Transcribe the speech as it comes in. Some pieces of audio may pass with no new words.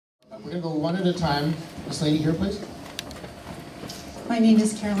We're going to go one at a time. This lady here, please. My name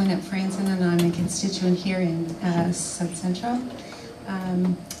is Carolyn Franzen, and I'm a constituent here in South Central.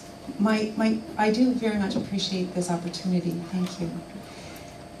 I do very much appreciate this opportunity. Thank you.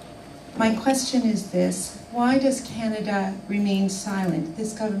 My question is this: why does Canada remain silent,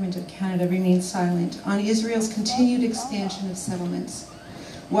 this government of Canada remains silent, on Israel's continued expansion of settlements,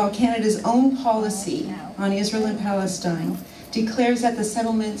 while Canada's own policy on Israel and Palestine declares that the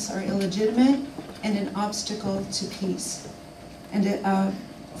settlements are illegitimate and an obstacle to peace? And a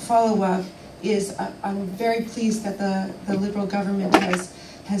follow-up is, I'm very pleased that the Liberal government has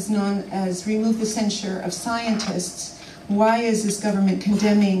removed the censure of scientists. Why is this government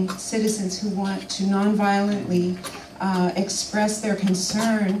condemning citizens who want to non-violently express their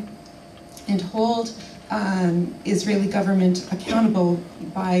concern and hold Israeli government accountable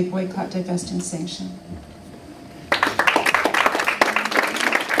by boycott, divest, and sanction?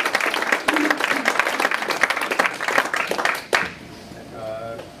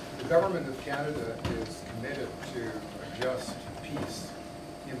 The government of Canada is committed to a just peace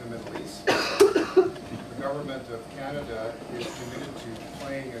in the Middle East. The government of Canada is committed to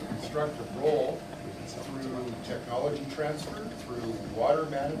playing a constructive role through technology transfer, through water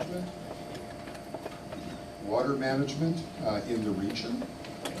management in the region.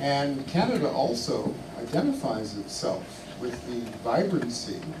 And Canada also identifies itself with the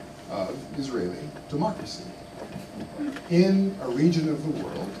vibrancy of Israeli democracy in a region of the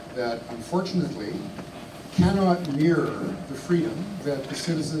world that unfortunately cannot mirror the freedom that the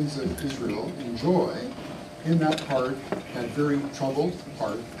citizens of Israel enjoy in that very troubled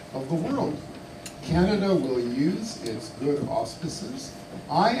part of the world. Canada will use its good auspices.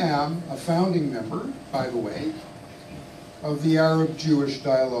 I am a founding member, by the way, of the Arab-Jewish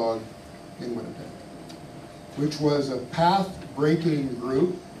Dialogue in Winnipeg, which was a path-breaking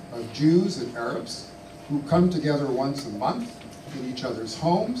group of Jews and Arabs who come together once a month in each other's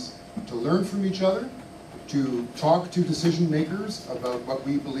homes to learn from each other, to talk to decision makers about what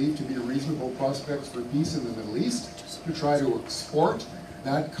we believe to be reasonable prospects for peace in the Middle East, to try to export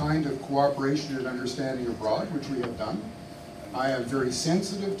that kind of cooperation and understanding abroad, which we have done. I am very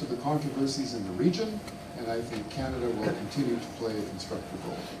sensitive to the controversies in the region, and I think Canada will continue to play a constructive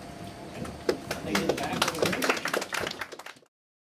role.